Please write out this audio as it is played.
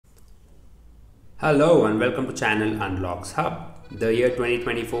Hello and welcome to channel Unlocks Hub. The year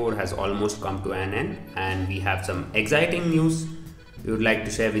 2024 has almost come to an end and we have some exciting news. We would like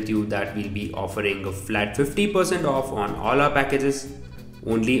to share with you that we'll be offering a flat 50% off on all our packages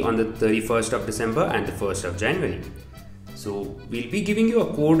only on the 31st of December and the 1st of January. So we'll be giving you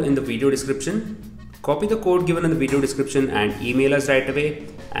a code in the video description. Copy the code given in the video description and email us right away,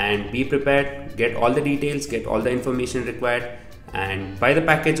 and be prepared, get all the details, get all the information required, and buy the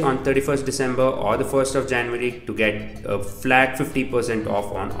package on 31st December or the 1st of January to get a flat 50% off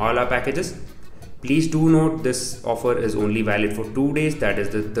on all our packages. Please do note this offer is only valid for 2 days, that is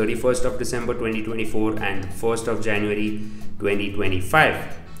the 31st of December 2024 and 1st of January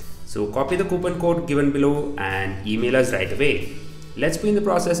 2025. So copy the coupon code given below and email us right away. Let's begin the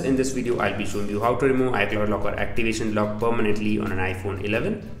process. In this video, I'll be showing you how to remove iCloud lock or activation lock permanently on an iPhone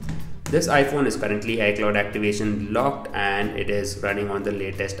 11. This iPhone is currently iCloud activation locked and it is running on the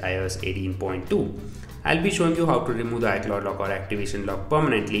latest iOS 18.2. I'll be showing you how to remove the iCloud lock or activation lock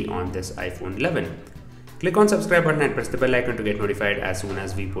permanently on this iPhone 11. Click on subscribe button and press the bell icon to get notified as soon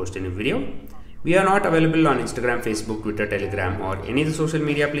as we post a new video. We are not available on Instagram, Facebook, Twitter, Telegram or any of the social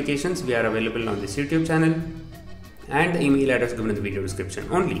media applications. We are available on this YouTube channel and the email address given in the video description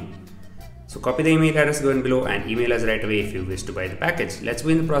only. So copy the email address given below and email us right away if you wish to buy the package. Let's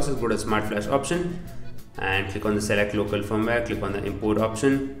begin the process. Go to the Smart Flash option and click on the select local firmware, click on the import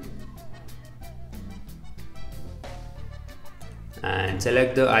option and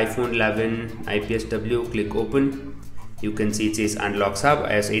select the iPhone 11 iPsw, click open. You can see it says Unlocks Hub,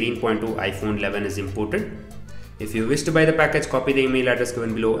 iOS 18.2 iPhone 11 is imported. If you wish to buy the package, copy the email address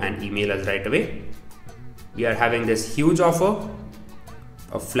given below and email us right away. We are having this huge offer,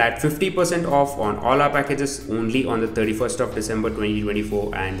 a flat 50% off on all our packages only on the 31st of December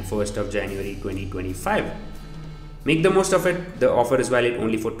 2024 and the 1st of January 2025. Make the most of it. The offer is valid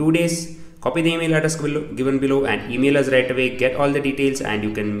only for 2 days. Copy the email address given below and email us right away. Get all the details and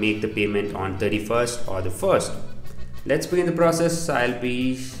you can make the payment on 31st or the 1st. Let's begin the process. I'll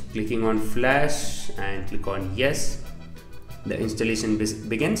be clicking on Flash and click on yes. The installation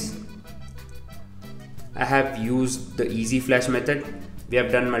begins. I have used the easy flash method. We have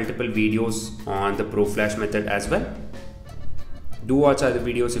done multiple videos on the Pro Flash method as well. Do watch other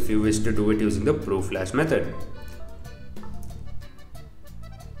videos if you wish to do it using the Pro Flash method.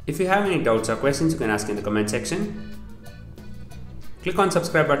 If you have any doubts or questions, you can ask in the comment section. Click on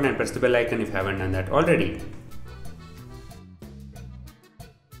subscribe button and press the bell icon if you haven't done that already.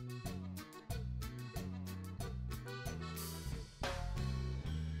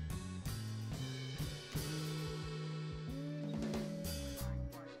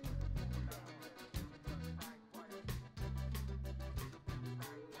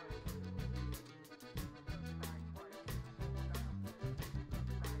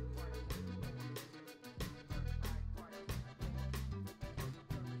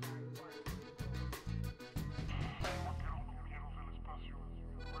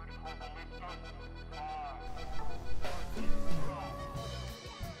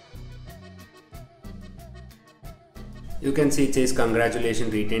 You can see it says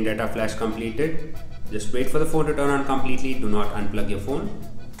congratulations, retain data flash completed. Just wait for the phone to turn on completely. Do not unplug your phone.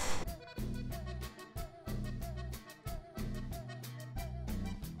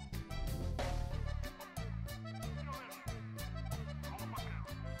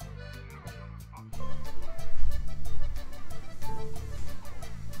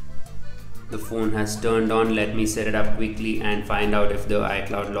 The phone has turned on. Let me set it up quickly and find out if the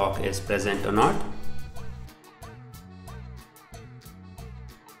iCloud lock is present or not.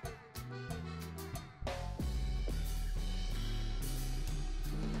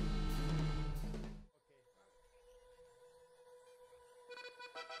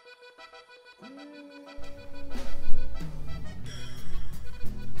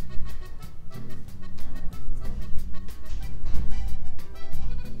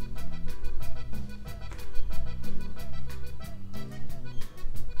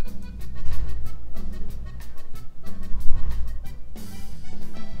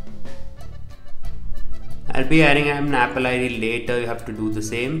 I'll be adding an Apple ID later. You have to do the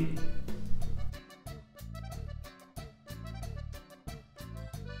same.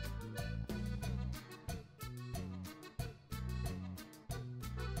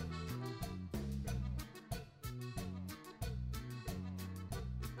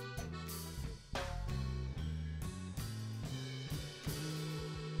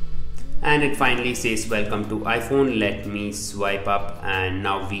 And it finally says welcome to iPhone. Let me swipe up and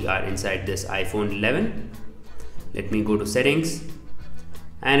now we are inside this iPhone 11. Let me go to settings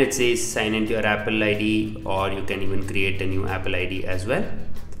and it says sign into your Apple ID, or you can even create a new Apple ID as well.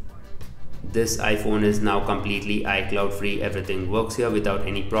 This iPhone is now completely iCloud free. Everything works here without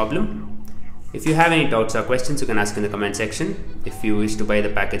any problem. If you have any doubts or questions, you can ask in the comment section. If you wish to buy the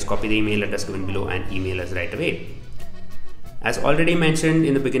package, copy the email address given below and email us right away. As already mentioned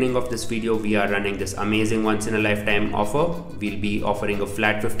in the beginning of this video, we are running this amazing once in a lifetime offer. We'll be offering a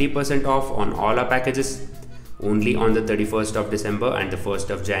flat 50% off on all our packages only on the 31st of December and the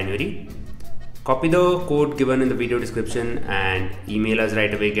 1st of January. Copy the code given in the video description and email us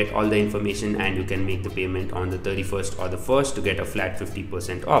right away, get all the information, and you can make the payment on the 31st or the 1st to get a flat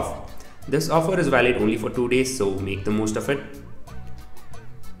 50% off. This offer is valid only for 2 days, so make the most of it.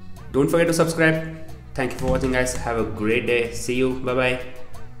 Don't forget to subscribe. Thank you for watching, guys. Have a great day. See you. Bye bye.